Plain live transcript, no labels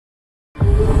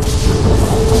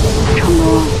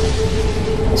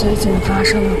最近发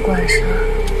生的怪事，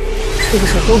是不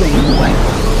是都跟你有关？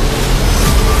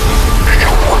让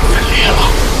我分裂了。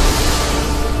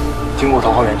听过《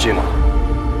桃花源记》吗？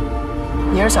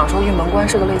你是想说玉门关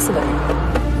是个类似的人？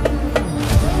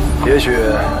也许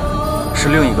是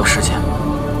另一个事件，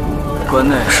关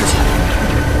内事件。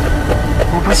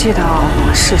我不记得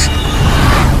我是谁。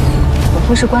我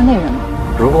会是关内人吗？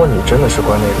如果你真的是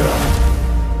关内人，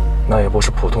那也不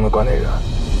是普通的关内人。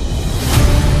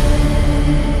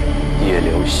叶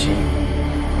流西，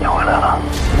你回来了。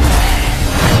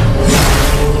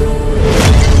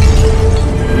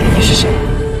你是谁？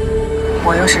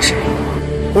我又是谁？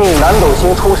命南斗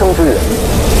星出生之人，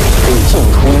可以进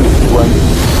出玉关，以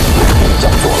将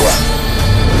作乱。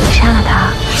你杀了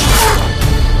他，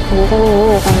我们在那里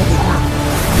也帮你了。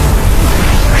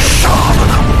杀了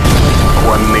他！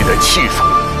关内的气数，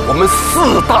我们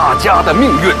4大家的命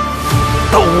运，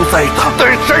都在他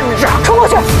的身上。冲过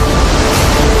去！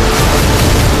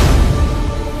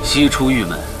西出玉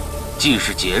门，既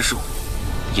是结束，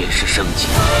也是升级。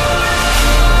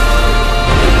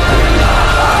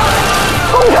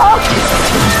攻城！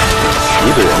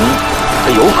一个人，他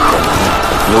有可能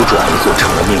扭转一座城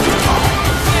的命运吗？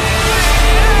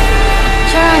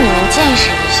就让你们见识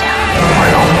一下我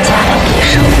荣家的一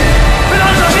生。队长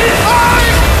小心！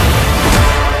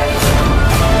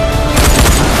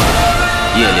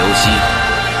叶流西，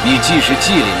你既是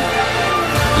纪灵人，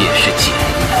也是解灵人。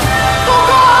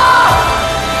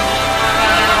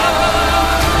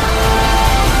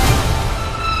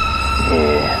你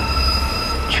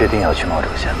确定要去冒这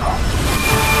个险吗？